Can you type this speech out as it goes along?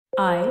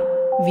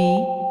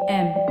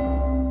IVM.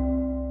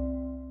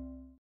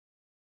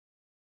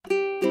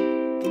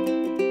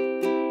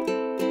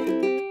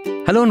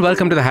 Hello and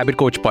welcome to the Habit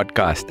Coach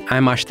podcast.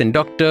 I'm Ashdin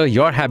Doctor,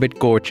 your habit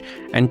coach,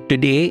 and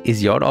today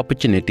is your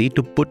opportunity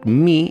to put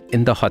me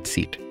in the hot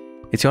seat.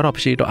 It's your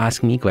opportunity to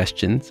ask me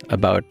questions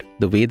about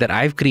the way that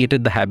I've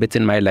created the habits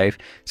in my life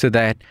so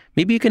that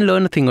maybe you can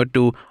learn a thing or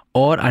two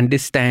or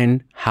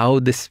understand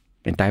how this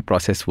entire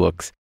process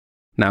works.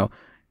 Now,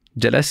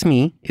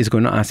 Jalasmi is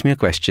going to ask me a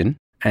question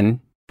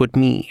and put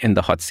me in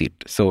the hot seat.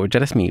 So,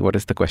 Jalasmi, what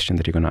is the question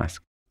that you're going to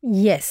ask?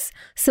 Yes.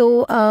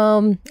 So,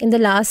 in the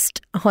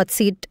last hot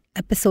seat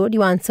episode,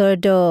 you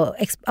answered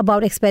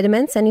about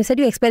experiments, and you said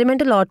you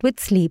experiment a lot with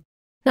sleep.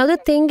 Now, the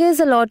thing is,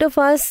 a lot of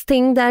us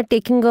think that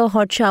taking a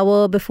hot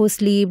shower before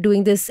sleep,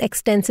 doing this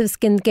extensive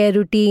skincare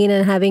routine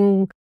and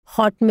having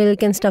hot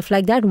milk and stuff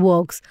like that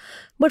works.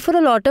 But for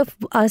a lot of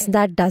us,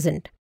 that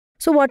doesn't.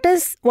 So what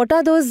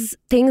are those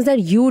things that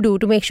you do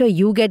to make sure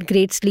you get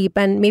great sleep?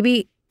 And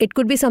maybe it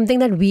could be something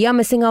that we are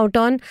missing out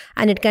on,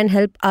 and it can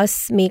help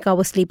us make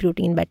our sleep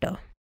routine better.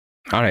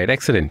 All right,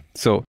 excellent.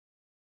 So,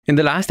 in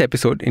the last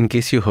episode, in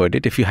case you heard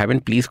it, if you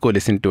haven't, please go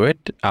listen to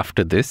it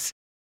after this.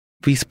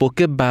 We spoke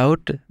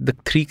about the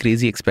 3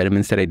 crazy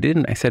experiments that I did,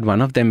 and I said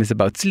one of them is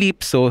about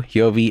sleep. So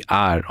here we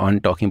are on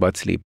talking about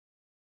sleep.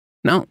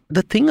 Now,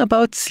 the thing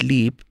about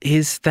sleep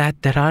is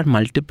that there are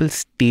multiple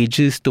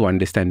stages to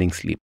understanding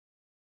sleep.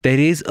 There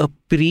is a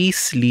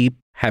pre-sleep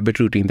habit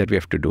routine that we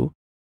have to do,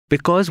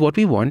 because what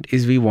we want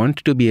is we want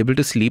to be able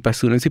to sleep as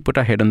soon as we put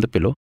our head on the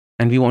pillow,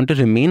 and we want to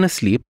remain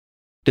asleep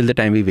till the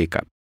time we wake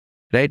up.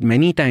 Right?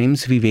 Many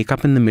times we wake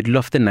up in the middle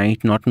of the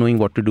night not knowing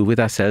what to do with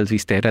ourselves. We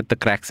stare at the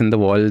cracks in the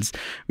walls.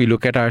 We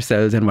look at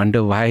ourselves and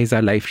wonder, why is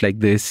our life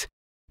like this?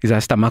 Is our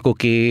stomach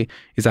okay?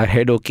 Is our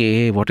head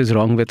okay? What is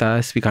wrong with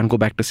us? We can't go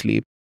back to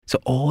sleep. So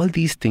all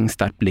these things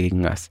start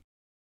plaguing us.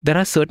 There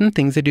are certain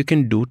things that you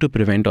can do to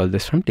prevent all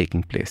this from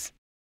taking place.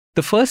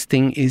 The first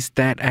thing is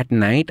that at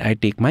night I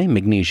take my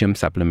magnesium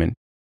supplement.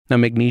 Now,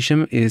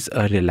 magnesium is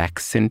a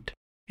relaxant.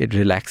 It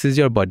relaxes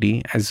your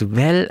body as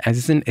well as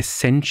is an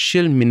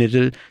essential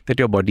mineral that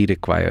your body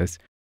requires.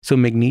 So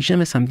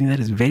magnesium is something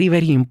that is very,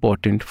 very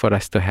important for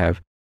us to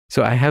have.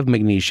 So I have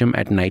magnesium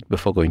at night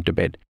before going to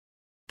bed.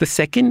 The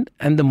second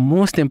and the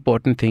most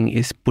important thing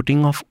is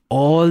putting off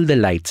all the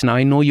lights. Now,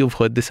 I know you've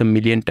heard this a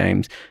million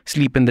times,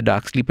 sleep in the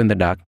dark, sleep in the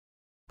dark.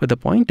 But the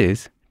point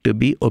is to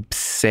be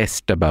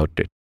obsessed about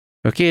it.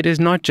 Okay, it is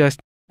not just,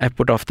 I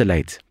put off the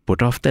lights.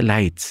 Put off the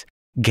lights.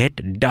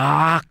 Get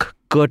dark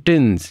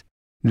curtains.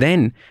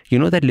 Then, you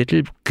know that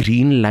little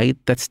green light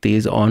that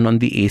stays on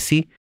the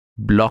AC?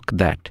 Block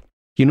that.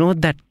 You know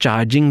that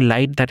charging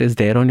light that is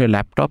there on your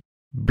laptop?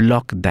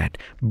 Block that.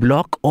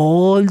 Block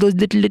all those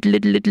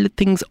little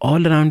things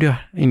all around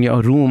in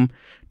your room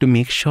to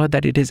make sure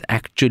that it is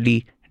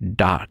actually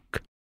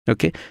dark.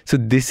 Okay? So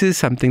this is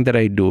something that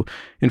I do.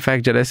 In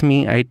fact,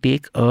 Jalasmi, I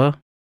take a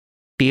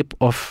tape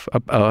of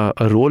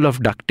a roll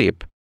of duct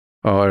tape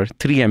or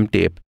 3M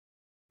tape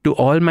to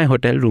all my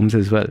hotel rooms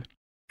as well.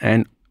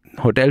 And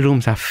hotel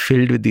rooms are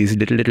filled with these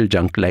little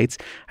junk lights.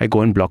 I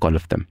go and block all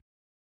of them.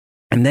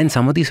 And then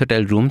some of these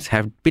hotel rooms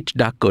have pitch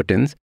dark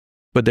curtains,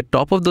 but the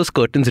top of those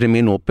curtains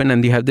remain open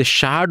and you have this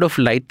shard of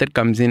light that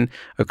comes in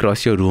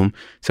across your room.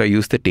 So I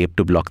use the tape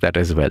to block that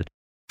as well.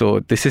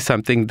 So this is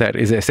something that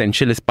is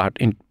essential as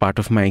part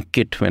of my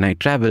kit when I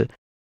travel,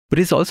 but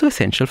it's also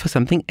essential for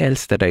something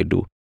else that I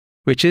do,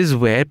 which is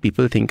where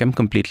people think I'm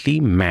completely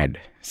mad.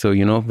 So,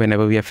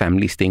 whenever we have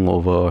family staying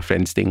over or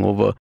friends staying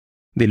over,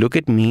 they look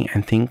at me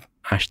and think,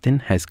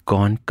 Ashdin has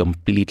gone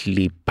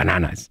completely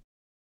bananas.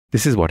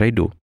 This is what I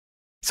do.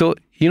 So,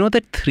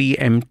 that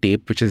 3M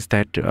tape, which is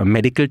that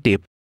medical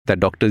tape that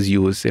doctors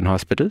use in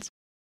hospitals?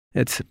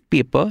 It's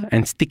paper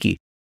and sticky.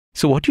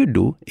 So what you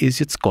do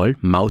is it's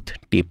called mouth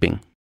taping.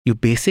 You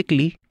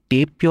basically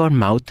tape your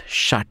mouth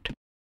shut.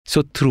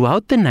 So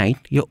throughout the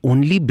night, you're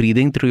only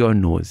breathing through your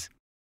nose.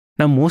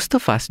 Now, most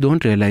of us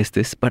don't realize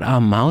this, but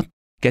our mouth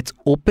gets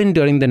open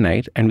during the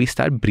night and we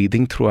start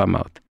breathing through our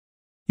mouth.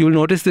 You'll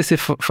notice this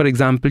if, for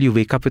example, you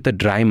wake up with a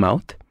dry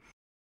mouth.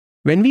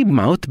 When we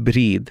mouth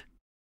breathe,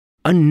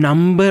 a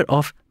number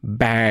of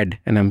bad,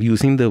 and I'm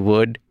using the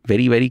word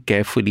very, very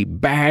carefully,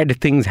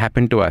 bad things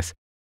happen to us.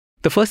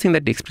 The first thing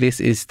that takes place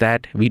is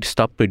that we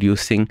stop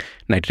producing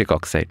nitric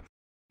oxide.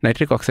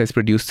 Nitric oxide is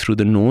produced through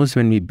the nose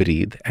when we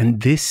breathe,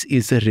 and this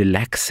is a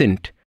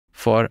relaxant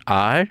for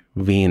our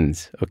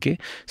veins, okay?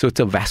 So it's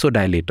a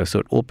vasodilator, so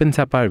it opens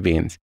up our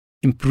veins,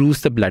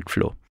 improves the blood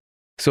flow.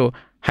 So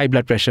high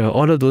blood pressure,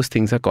 all of those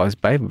things are caused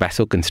by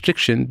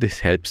vasoconstriction. This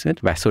helps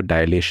with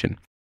vasodilation,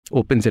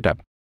 opens it up.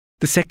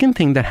 The second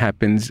thing that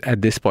happens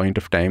at this point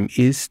of time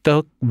is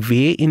the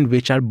way in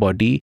which our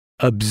body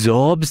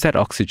absorbs that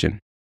oxygen.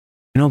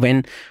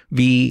 When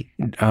we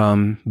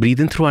breathe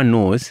in through our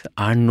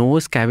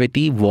nose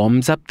cavity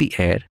warms up the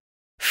air,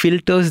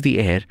 filters the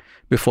air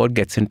before it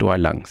gets into our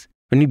lungs.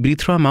 When we breathe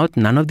through our mouth,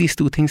 none of these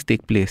two things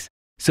take place.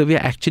 So we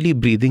are actually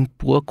breathing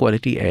poor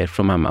quality air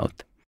from our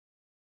mouth.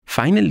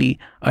 Finally,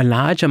 a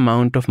large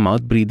amount of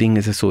mouth breathing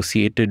is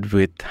associated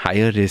with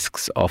higher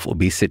risks of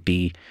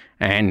obesity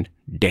and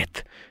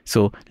death.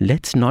 So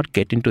let's not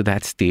get into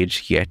that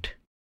stage yet.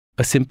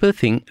 A simple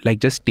thing like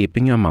just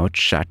taping your mouth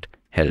shut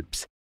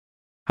helps.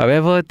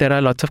 However, there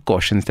are lots of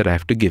cautions that I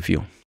have to give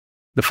you.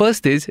 The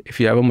first is, if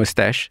you have a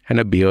mustache and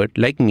a beard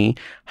like me,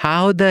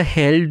 how the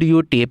hell do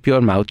you tape your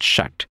mouth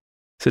shut?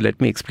 So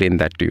let me explain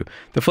that to you.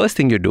 The first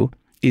thing you do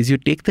is you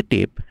take the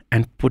tape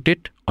and put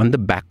it on the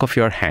back of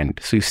your hand.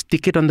 So you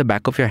stick it on the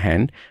back of your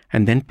hand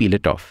and then peel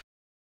it off.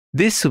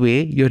 This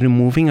way, you're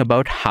removing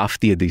about half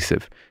the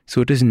adhesive.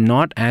 So it is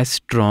not as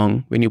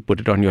strong when you put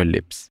it on your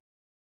lips.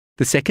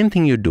 The second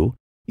thing you do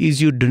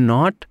is you do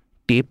not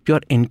tape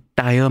your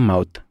entire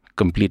mouth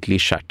completely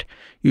shut.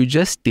 You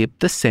just tape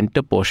the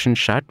center portion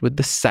shut with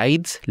the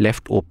sides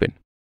left open.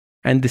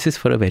 And this is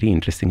for a very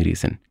interesting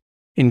reason.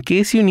 In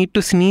case you need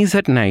to sneeze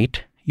at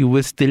night, you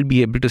will still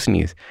be able to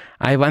sneeze.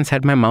 I once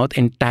had my mouth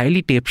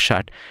entirely taped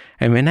shut,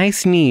 and when I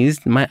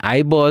sneezed, my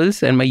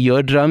eyeballs and my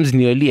eardrums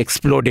nearly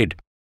exploded.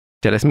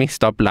 Trust me,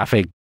 stop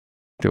laughing.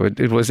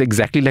 It was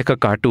exactly like a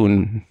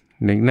cartoon,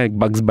 like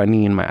Bugs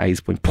Bunny in my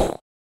eyes.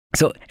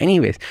 So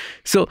anyways,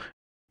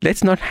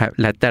 let's not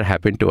let that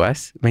happen to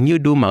us. When you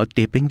do mouth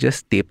taping,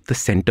 just tape the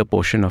center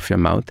portion of your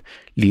mouth,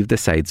 leave the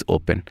sides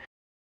open.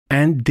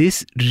 And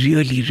this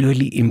really,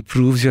 really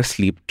improves your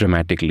sleep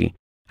dramatically.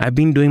 I've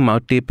been doing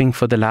mouth taping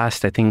for the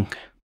last,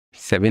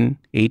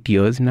 7-8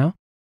 years now,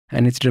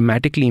 and it's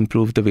dramatically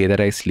improved the way that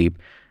I sleep.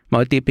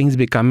 Mouth taping is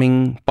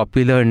becoming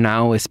popular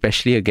now,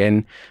 especially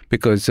again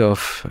because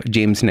of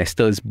James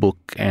Nestor's book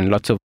and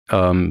lots of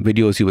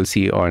videos you will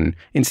see on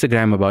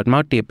Instagram about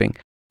mouth taping.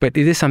 But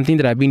it is something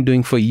that I've been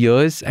doing for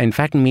years. I, in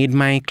fact, made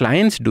my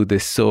clients do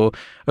this. So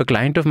a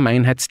client of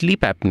mine had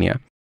sleep apnea.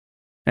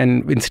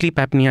 And in sleep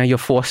apnea, you're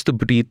forced to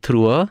breathe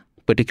through a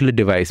particular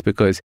device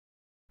because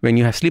when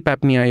you have sleep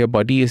apnea, your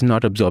body is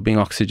not absorbing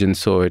oxygen,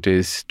 so it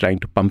is trying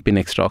to pump in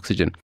extra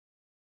oxygen.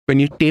 When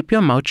you tape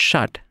your mouth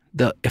shut,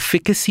 the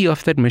efficacy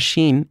of that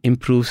machine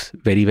improves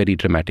very, very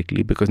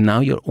dramatically because now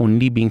you're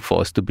only being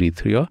forced to breathe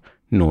through your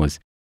nose.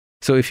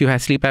 So if you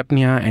have sleep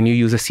apnea and you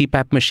use a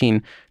CPAP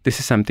machine, this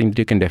is something that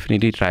you can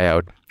definitely try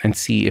out and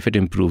see if it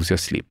improves your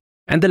sleep.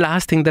 And the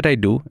last thing that I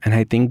do, and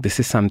I think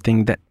this is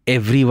something that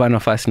every one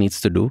of us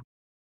needs to do.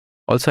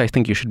 Also, I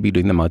think you should be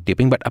doing the mouth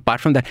taping, but apart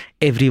from that,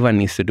 everyone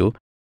needs to do.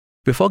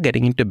 Before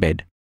getting into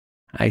bed,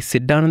 I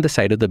sit down on the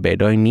side of the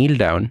bed or I kneel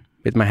down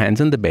with my hands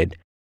on the bed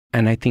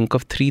and I think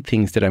of 3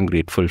 things that I'm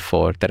grateful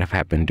for that have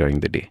happened during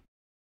the day.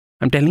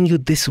 I'm telling you,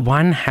 this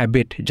one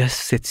habit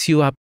just sets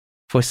you up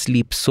for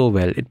sleep so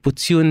well. It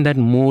puts you in that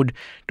mood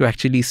to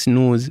actually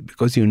snooze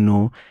because you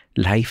know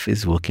life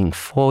is working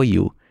for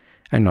you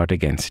and not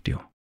against you.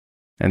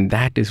 And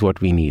that is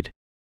what we need.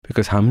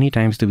 Because how many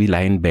times do we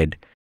lie in bed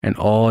and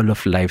all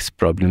of life's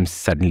problems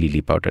suddenly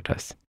leap out at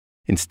us?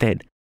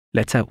 Instead,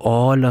 let's have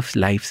all of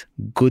life's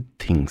good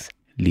things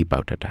leap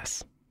out at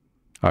us.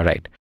 All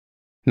right.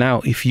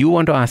 Now, if you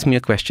want to ask me a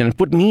question and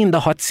put me in the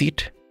hot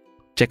seat,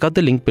 check out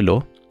the link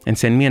below and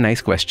send me a nice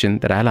question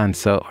that I'll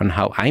answer on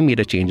how I made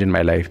a change in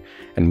my life,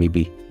 and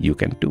maybe you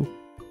can too.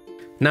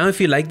 Now, if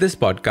you like this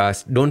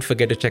podcast, don't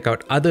forget to check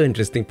out other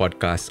interesting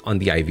podcasts on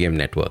the IVM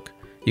network.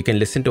 You can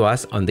listen to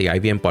us on the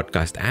IVM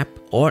Podcast app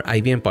or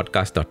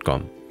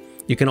ivmpodcast.com.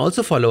 You can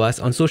also follow us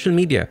on social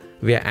media.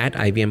 We are at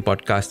IVM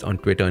Podcast on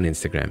Twitter and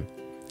Instagram.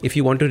 If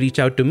you want to reach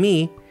out to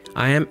me,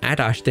 I am at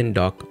Ashdin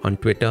Doc on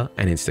Twitter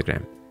and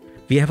Instagram.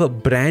 We have a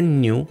brand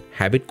new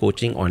habit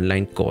coaching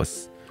online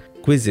course,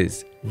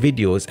 quizzes,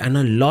 videos, and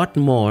a lot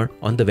more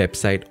on the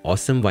website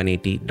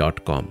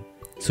awesome180.com.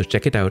 So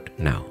check it out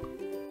now.